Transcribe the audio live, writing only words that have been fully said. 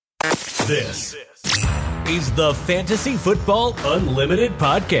This is the Fantasy Football Unlimited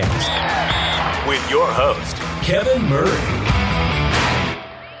podcast with your host, Kevin Murray.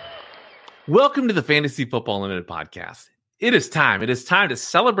 Welcome to the Fantasy Football Unlimited podcast. It is time. It is time to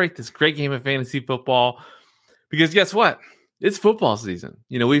celebrate this great game of fantasy football because guess what? It's football season.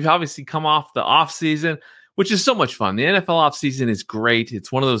 You know, we've obviously come off the off season, which is so much fun. The NFL off season is great.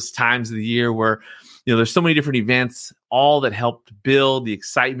 It's one of those times of the year where, you know, there's so many different events, all that help to build the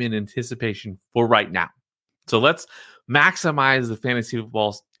excitement and anticipation for right now. So let's maximize the fantasy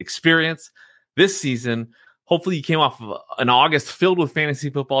football experience this season. Hopefully you came off of an August filled with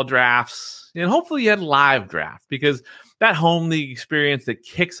fantasy football drafts, and hopefully you had a live draft, because that home league experience that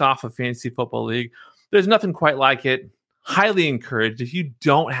kicks off a fantasy football league, there's nothing quite like it. Highly encouraged. If you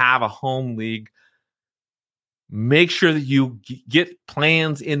don't have a home league, make sure that you get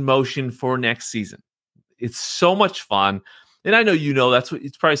plans in motion for next season. It's so much fun. And I know,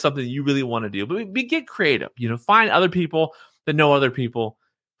 it's probably something you really want to do, but get creative, find other people that know other people,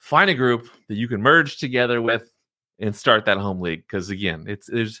 find a group that you can merge together with and start that home league. Cause again,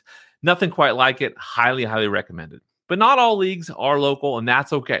 there's nothing quite like it. Highly, highly recommended, but not all leagues are local, and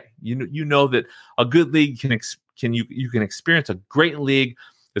that's okay. You know that a good league you can experience a great league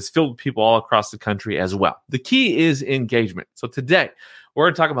that's filled with people all across the country as well. The key is engagement. So today we're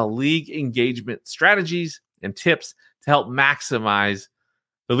going to talk about league engagement strategies and tips to help maximize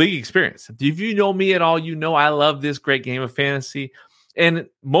the league experience. If you know me at all, you know I love this great game of fantasy, and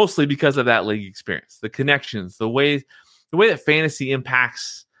mostly because of that league experience, the connections, the way that fantasy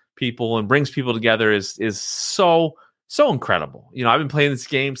impacts people and brings people together is so incredible. I've been playing this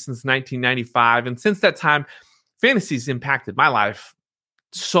game since 1995, and since that time, fantasy's impacted my life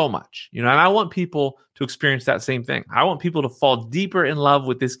so much, and I want people to experience that same thing. I want people to fall deeper in love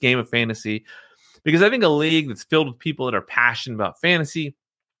with this game of fantasy, because I think a league that's filled with people that are passionate about fantasy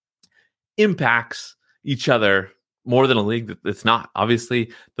impacts each other more than a league that's not.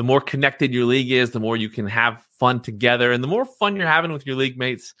 Obviously, the more connected your league is, the more you can have fun together, and the more fun you're having with your league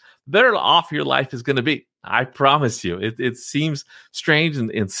mates, the better off your life is going to be. I promise you. It seems strange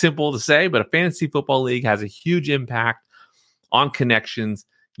and simple to say, but a fantasy football league has a huge impact on connections.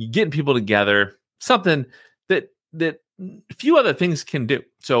 You getting people together, something that few other things can do.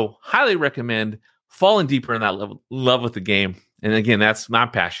 So highly recommend falling deeper in that love with the game. And again, that's my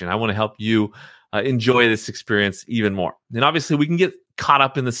passion. I want to help you enjoy this experience even more. And obviously we can get caught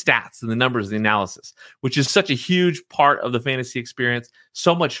up in the stats and the numbers, the analysis, which is such a huge part of the fantasy experience.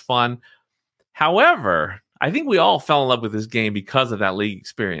 So much fun. However, I think we all fell in love with this game because of that league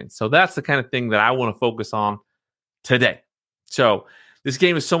experience. So that's the kind of thing that I want to focus on today. So this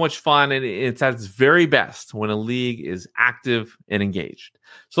game is so much fun, and it's at its very best when a league is active and engaged.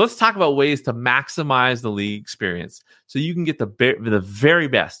 So let's talk about ways to maximize the league experience so you can get the very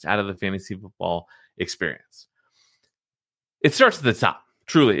best out of the fantasy football experience. It starts at the top.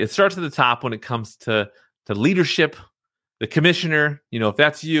 Truly, it starts at the top when it comes to leadership, the commissioner. If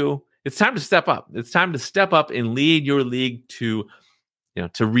that's you, it's time to step up. It's time to step up and lead your league to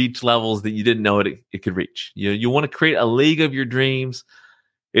reach levels that you didn't know it could reach. You want to create a league of your dreams.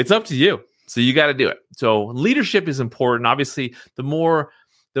 It's up to you. So you got to do it. So leadership is important. Obviously, the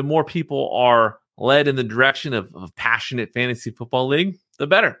more people are led in the direction of passionate fantasy football league, the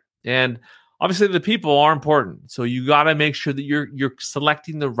better. And obviously the people are important. So you got to make sure that you're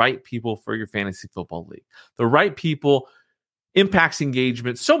selecting the right people for your fantasy football league. The right people impacts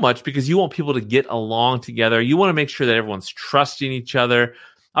engagement so much because you want people to get along together. You want to make sure that everyone's trusting each other.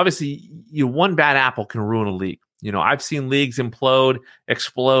 Obviously, one bad apple can ruin a league. I've seen leagues implode,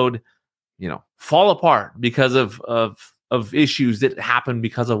 explode, fall apart because of issues that happen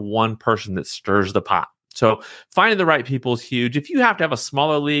because of one person that stirs the pot. So finding the right people is huge. If you have to have a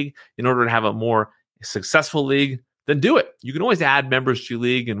smaller league in order to have a more successful league, then do it. You can always add members to your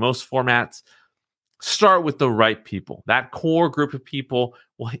league in most formats. Start with the right people. That core group of people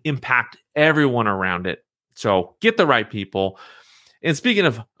will impact everyone around it. So get the right people. And speaking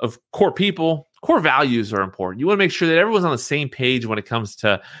of core people, core values are important. You want to make sure that everyone's on the same page when it comes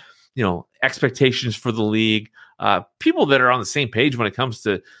to, expectations for the league. People that are on the same page when it comes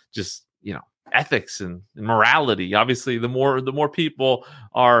to just, ethics and morality. Obviously, the more people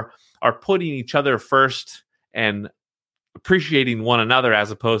are putting each other first and appreciating one another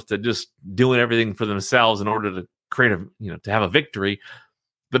as opposed to just doing everything for themselves in order to create to have a victory,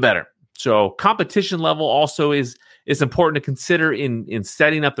 the better. So competition level also is important to consider in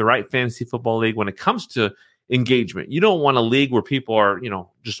setting up the right fantasy football league when it comes to engagement. You don't want a league where people are,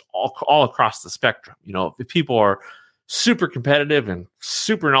 just all across the spectrum. If people are super competitive and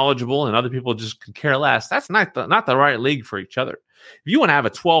super knowledgeable and other people just could care less, that's not the right league for each other. If you want to have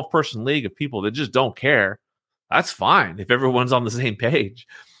a 12-person league of people that just don't care, that's fine if everyone's on the same page.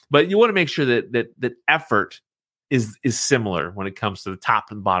 But you want to make sure that effort is similar when it comes to the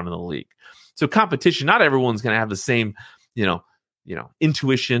top and bottom of the league. So competition, not everyone's going to have the same,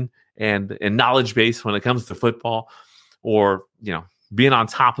 intuition and knowledge base when it comes to football, or being on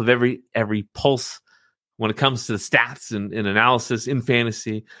top of every pulse when it comes to the stats and analysis in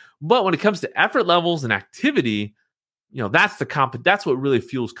fantasy. But when it comes to effort levels and activity, that's that's what really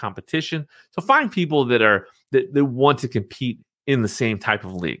fuels competition. So find people that want to compete in the same type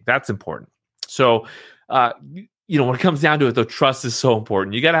of league. That's important. So, when it comes down to it, though, trust is so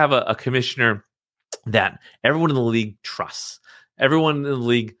important. You got to have a commissioner that everyone in the league trusts. Everyone in the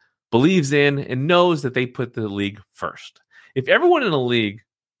league believes in and knows that they put the league first. If everyone in the league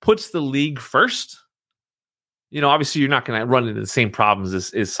puts the league first, obviously you're not going to run into the same problems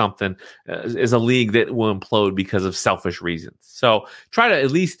as a league that will implode because of selfish reasons. So try to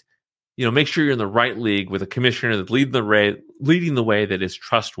at least, make sure you're in the right league with a commissioner that's leading the way that is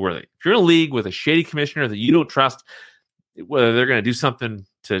trustworthy. If you're in a league with a shady commissioner that you don't trust, whether they're going to do something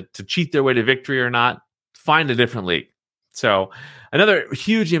to cheat their way to victory or not, find a different league. So another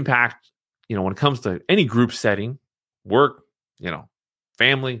huge impact, when it comes to any group setting, work,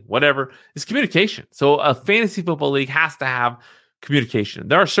 family, whatever, is communication. So a fantasy football league has to have communication.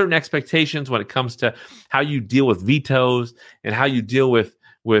 There are certain expectations when it comes to how you deal with vetoes and how you deal with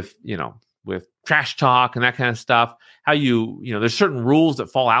trash talk and that kind of stuff. How there's certain rules that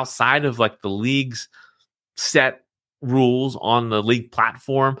fall outside of like the league's set rules on the league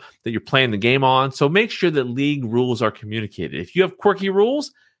platform that you're playing the game on. So make sure that league rules are communicated. If you have quirky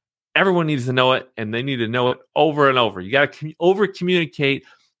rules, everyone needs to know it, and they need to know it over and over. You got to over-communicate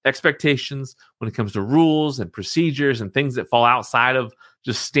expectations when it comes to rules and procedures and things that fall outside of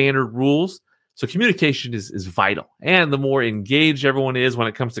just standard rules. So communication is vital. And the more engaged everyone is when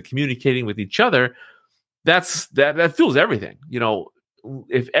it comes to communicating with each other, that fuels everything.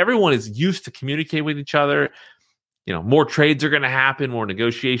 If everyone is used to communicate with each other, more trades are going to happen, more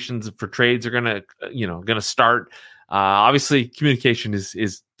negotiations for trades are going to start. Obviously, communication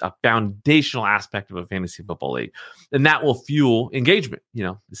is a foundational aspect of a fantasy football league, and that will fuel engagement.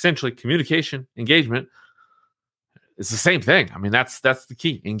 Essentially, communication, engagement, it's the same thing. I mean, that's the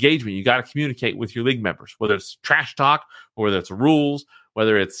key. Engagement. You got to communicate with your league members, whether it's trash talk or whether it's rules,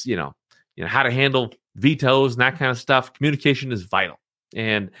 whether it's how to handle vetoes and that kind of stuff. Communication is vital,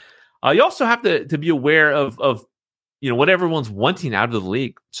 and you also have to be aware of what everyone's wanting out of the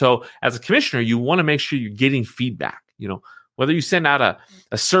league. So as a commissioner, you want to make sure you're getting feedback, whether you send out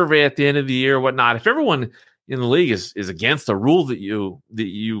a survey at the end of the year or whatnot. If everyone in the league is against a rule that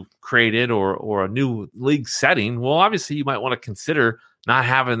you created or a new league setting, well, obviously you might want to consider not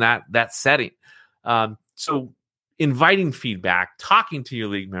having that setting. So inviting feedback, talking to your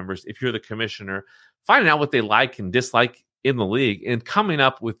league members, if you're the commissioner, finding out what they like and dislike in the league, and coming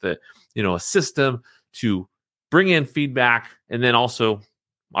up with a system to bring in feedback, and then also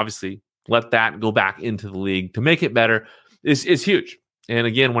obviously let that go back into the league to make it better is huge. And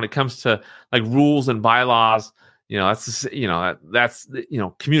again, when it comes to like rules and bylaws, that's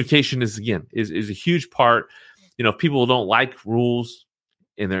communication is a huge part. If people don't like rules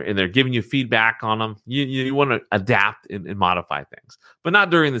and they're giving you feedback on them, you want to adapt and modify things, but not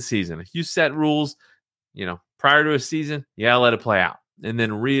during the season. If you set rules, prior to a season, let it play out and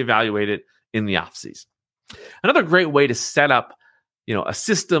then reevaluate it in the off season. Another great way to set up, a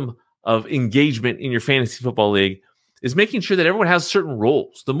system of engagement in your fantasy football league is making sure that everyone has certain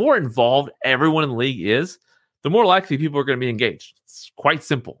roles. The more involved everyone in the league is, the more likely people are going to be engaged. It's quite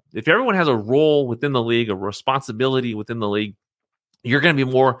simple. If everyone has a role within the league, a responsibility within the league, you're going to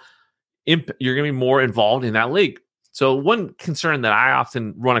be more involved in that league. So one concern that I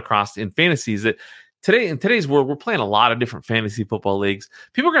often run across in fantasy is that in today's world, we're playing a lot of different fantasy football leagues.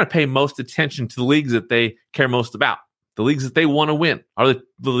 People are going to pay most attention to the leagues that they care most about. The leagues that they want to win are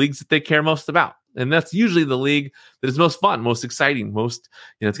the leagues that they care most about. And that's usually the league that is most fun, most exciting,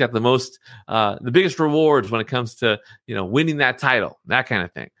 it's got the biggest rewards when it comes to, winning that title, that kind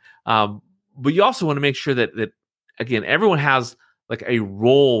of thing. But you also want to make sure that again, everyone has like a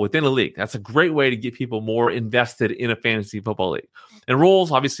role within a league. That's a great way to get people more invested in a fantasy football league. And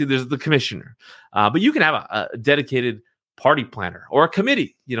roles, obviously, there's the commissioner, but you can have a dedicated party planner or a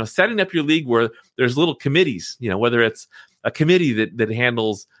committee. Setting up your league where there's little committees. Whether it's a committee that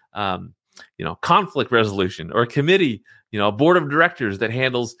handles conflict resolution, or a committee, a board of directors that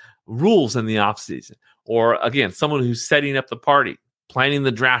handles rules in the off season, or again, someone who's setting up the party, planning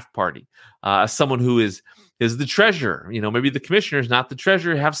the draft party, someone who is the treasurer. Maybe the commissioner is not the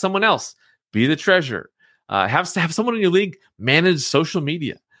treasurer, have someone else be the treasurer. Have someone in your league manage social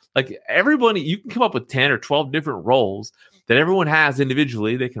media. Like everybody, you can come up with 10 or 12 different roles that everyone has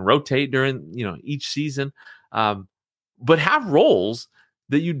individually. They can rotate during, each season. But have roles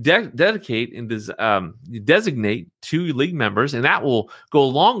that you dedicate and you designate to league members, and that will go a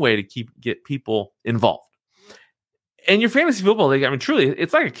long way to get people involved. And your fantasy football league, I mean, truly,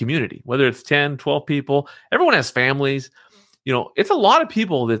 it's like a community, whether it's 10, 12 people. Everyone has families. It's a lot of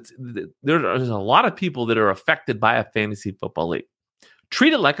people there's a lot of people that are affected by a fantasy football league.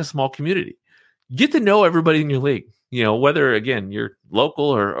 Treat it like a small community. Get to know everybody in your league. Whether, again, you're local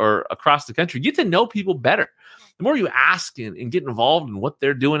or across the country, get to know people better. The more you ask and get involved in what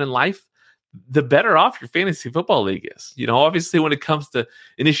they're doing in life, the better off your fantasy football league is. Obviously, when it comes to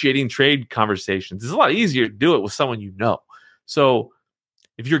initiating trade conversations, it's a lot easier to do it with someone you know. So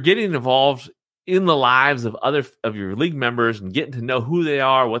if you're getting involved in the lives of other of your league members and getting to know who they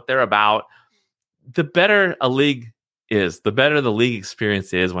are, what they're about, the better a league is, the better the league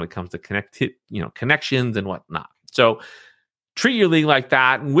experience is when it comes to connections and whatnot. So treat your league like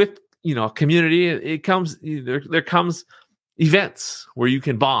that. And with, a community, there comes events where you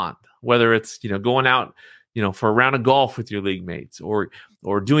can bond, whether it's, going out, for a round of golf with your league mates or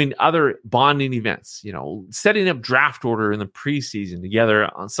doing other bonding events, setting up draft order in the preseason together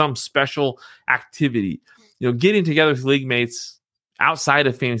on some special activity, getting together with league mates outside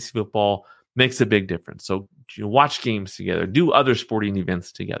of fantasy football makes a big difference. So watch games together, do other sporting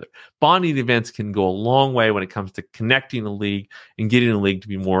events together. Bonding events can go a long way when it comes to connecting the league and getting the league to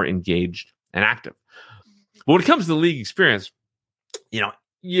be more engaged and active. But when it comes to the league experience,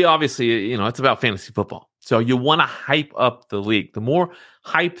 you obviously, it's about fantasy football. So you want to hype up the league. The more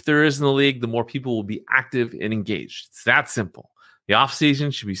hype there is in the league, the more people will be active and engaged. It's that simple. The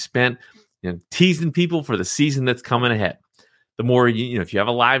offseason should be spent teasing people for the season that's coming ahead. The more, if you have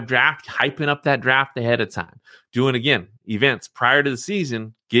a live draft, hyping up that draft ahead of time. Doing, again, events prior to the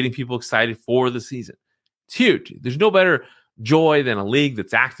season, getting people excited for the season. It's huge. There's no better joy than a league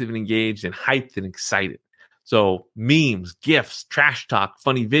that's active and engaged and hyped and excited. So memes, GIFs, trash talk,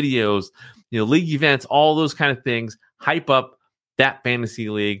 funny videos, league events, all those kind of things, hype up that fantasy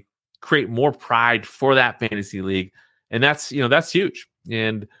league, create more pride for that fantasy league. And that's huge.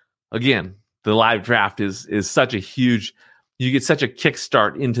 And again, the live draft is such a huge, you get such a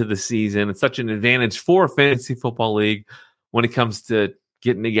kickstart into the season. It's such an advantage for a fantasy football league when it comes to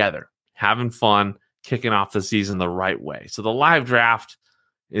getting together, having fun, kicking off the season the right way. So the live draft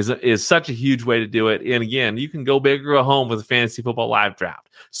is such a huge way to do it. And again, you can go big or go home with a fantasy football live draft.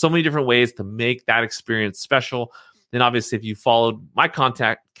 So many different ways to make that experience special. And obviously, if you followed my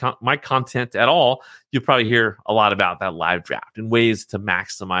content at all, you'll probably hear a lot about that live draft and ways to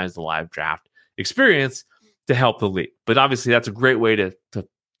maximize the live draft experience to help the league. But obviously, that's a great way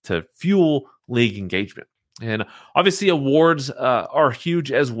to fuel league engagement. And obviously, awards are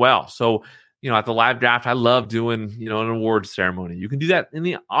huge as well. So, at the live draft, I love doing, an awards ceremony. You can do that in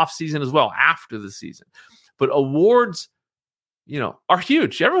the off season as well, after the season. But awards, are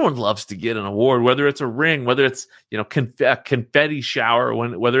huge. Everyone loves to get an award, whether it's a ring, whether it's, a confetti shower,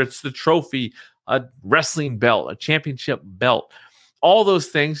 whether it's the trophy, a wrestling belt, a championship belt, all those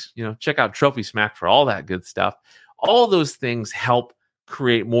things, check out Trophy Smack for all that good stuff. All those things help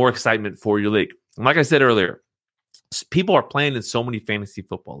create more excitement for your league. And like I said earlier, people are playing in so many fantasy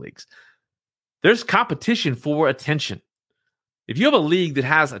football leagues. There's competition for attention. If you have a league that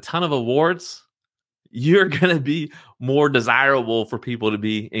has a ton of awards, you're going to be more desirable for people to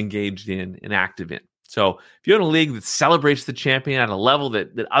be engaged in and active in. So if you have a league that celebrates the champion at a level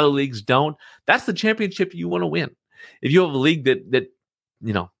that other leagues don't, that's the championship you want to win. If you have a league that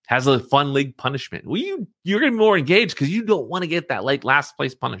has a fun league punishment, well, you're going to be more engaged because you don't want to get that last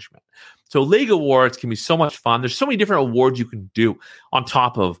place punishment. So league awards can be so much fun. There's so many different awards you can do on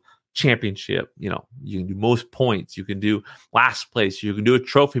top of championship. You can do most points. You can do last place. You can do a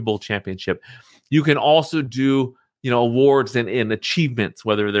Trophy Bowl championship. You can also do, awards and achievements,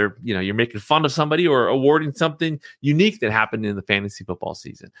 whether they're, you're making fun of somebody or awarding something unique that happened in the fantasy football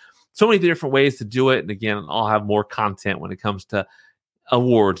season. So many different ways to do it. And again, I'll have more content when it comes to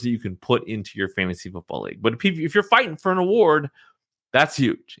awards that you can put into your fantasy football league. But if you're fighting for an award, that's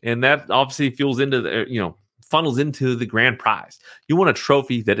huge. And that obviously fuels into the, funnels into the grand prize. You want a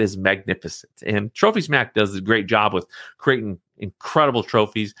trophy that is magnificent. And Trophy Smack does a great job with creating incredible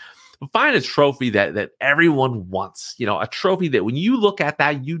trophies. But find a trophy that everyone wants. A trophy that when you look at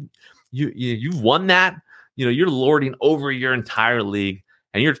that, you've won that. You're lording over your entire league,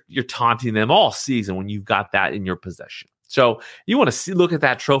 and you're taunting them all season when you've got that in your possession. So you want to look at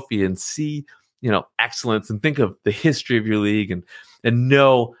that trophy and see, excellence, and think of the history of your league and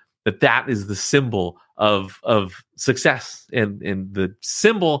know that is the symbol of success and the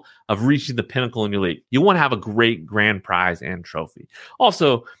symbol of reaching the pinnacle in your league. You want to have a great grand prize and trophy.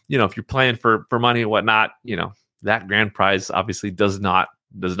 Also, if you're playing for money and whatnot, that grand prize obviously does not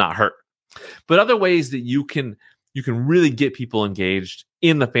hurt. But other ways that you can really get people engaged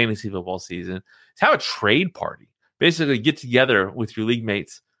in the fantasy football season is have a trade party. Basically, get together with your league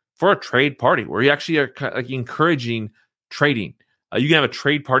mates for a trade party where you actually are encouraging trading. You can have a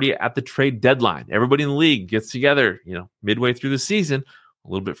trade party at the trade deadline. Everybody in the league gets together, midway through the season, a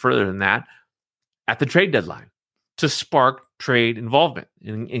little bit further than that, at the trade deadline to spark trade involvement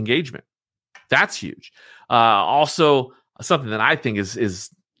and engagement. That's huge. Also, something that I think is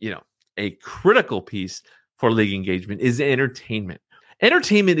a critical piece for league engagement is entertainment.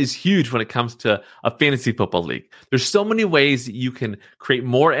 Entertainment is huge when it comes to a fantasy football league. There's so many ways that you can create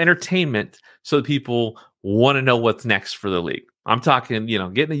more entertainment so that people want to know what's next for the league. I'm talking, getting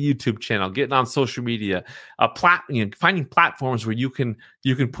a YouTube channel, getting on social media, finding platforms where you can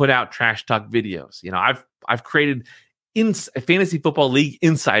put out trash talk videos. I've created fantasy football league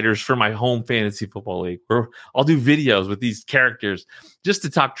insiders for my home fantasy football league, where I'll do videos with these characters just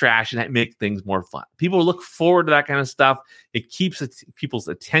to talk trash and make things more fun. People look forward to that kind of stuff. It keeps people's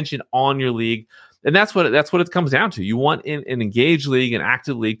attention on your league. And that's what it comes down to. You want an engaged league, an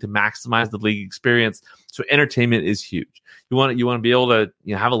active league, to maximize the league experience. So entertainment is huge. You want to be able to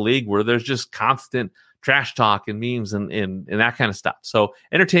have a league where there's just constant trash talk and memes and that kind of stuff. So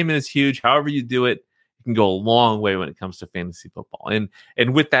entertainment is huge. However you do it, it can go a long way when it comes to fantasy football.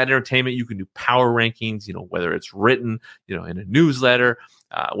 And with that entertainment, you can do power rankings. Whether it's written, in a newsletter,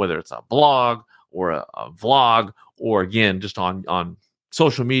 whether it's a blog or a vlog, or again just on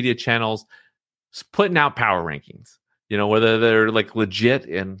social media channels. Putting out power rankings, whether they're like legit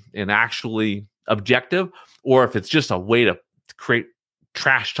and actually objective, or if it's just a way to create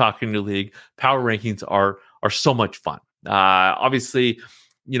trash talk in your league. Power rankings are so much fun. Obviously,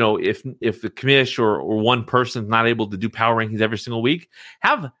 if the commish or one person's not able to do power rankings every single week,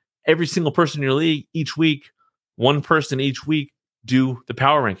 have every single person in your league each week, one person each week, do the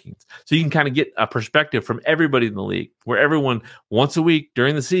power rankings. So you can kind of get a perspective from everybody in the league, where everyone once a week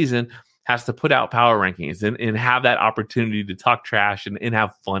during the season has to put out power rankings and have that opportunity to talk trash and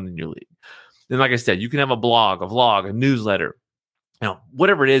have fun in your league. And like I said, you can have a blog, a vlog, a newsletter,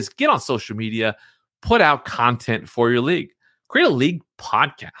 whatever it is, get on social media, put out content for your league. Create a league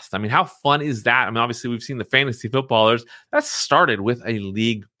podcast. I mean, how fun is that? I mean, obviously we've seen the fantasy footballers that started with a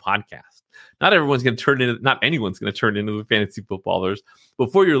league podcast. Not anyone's going to turn into the fantasy footballers,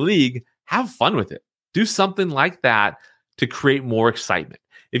 but for your league, have fun with it. Do something like that to create more excitement.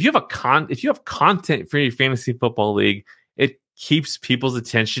 If you have content for your fantasy football league, it keeps people's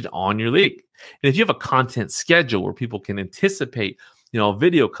attention on your league. And if you have a content schedule where people can anticipate, a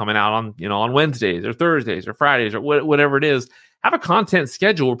video coming out on Wednesdays or Thursdays or Fridays or whatever it is, have a content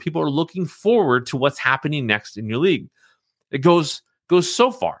schedule where people are looking forward to what's happening next in your league. It goes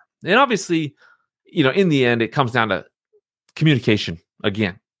so far. And obviously, in the end, it comes down to communication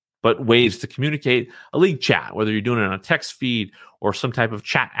again. But ways to communicate, a league chat, whether you're doing it on a text feed or some type of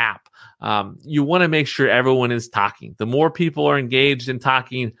chat app. You want to make sure everyone is talking. The more people are engaged in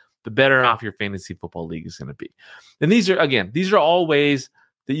talking, the better off your fantasy football league is going to be. And these are all ways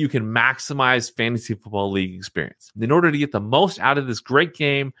that you can maximize fantasy football league experience. In order to get the most out of this great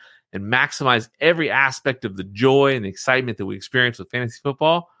game and maximize every aspect of the joy and the excitement that we experience with fantasy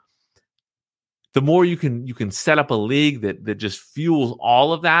football, the more you can set up a league that just fuels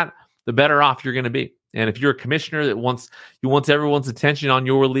all of that, the better off you're going to be. And if you're a commissioner that wants everyone's attention on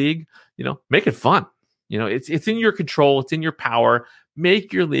your league, make it fun. It's in your control. It's in your power.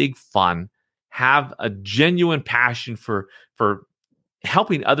 Make your league fun. Have a genuine passion for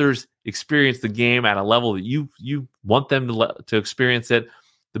helping others experience the game at a level that you want them to experience it.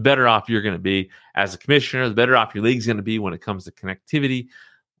 The better off you're going to be as a commissioner. The better off your league's going to be when it comes to connectivity.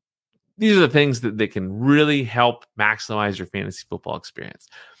 These are the things that can really help maximize your fantasy football experience.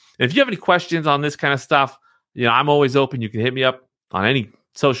 And if you have any questions on this kind of stuff, I'm always open. You can hit me up on any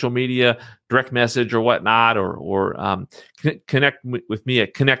social media, direct message or whatnot, or connect with me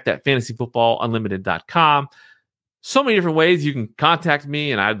at connect@fantasyfootballunlimited.com. So many different ways you can contact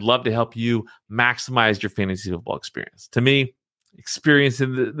me, and I'd love to help you maximize your fantasy football experience. To me,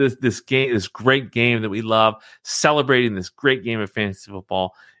 experiencing this great game that we love, celebrating this great game of fantasy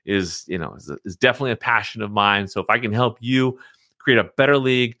football is definitely a passion of mine. So if I can help you create a better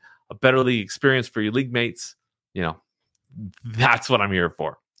league experience for your league mates, that's what I'm here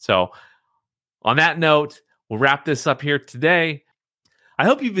for. So on that note, we'll wrap this up here today. I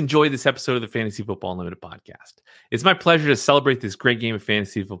hope you've enjoyed this episode of the Fantasy Football Unlimited podcast. It's my pleasure to celebrate this great game of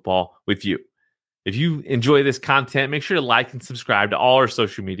fantasy football with you. If you enjoy this content, make sure to like and subscribe to all our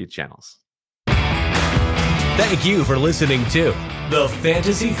social media channels. Thank you for listening to the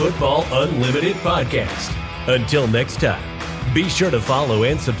Fantasy Football Unlimited podcast. Until next time, be sure to follow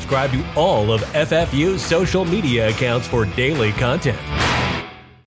and subscribe to all of FFU's social media accounts for daily content.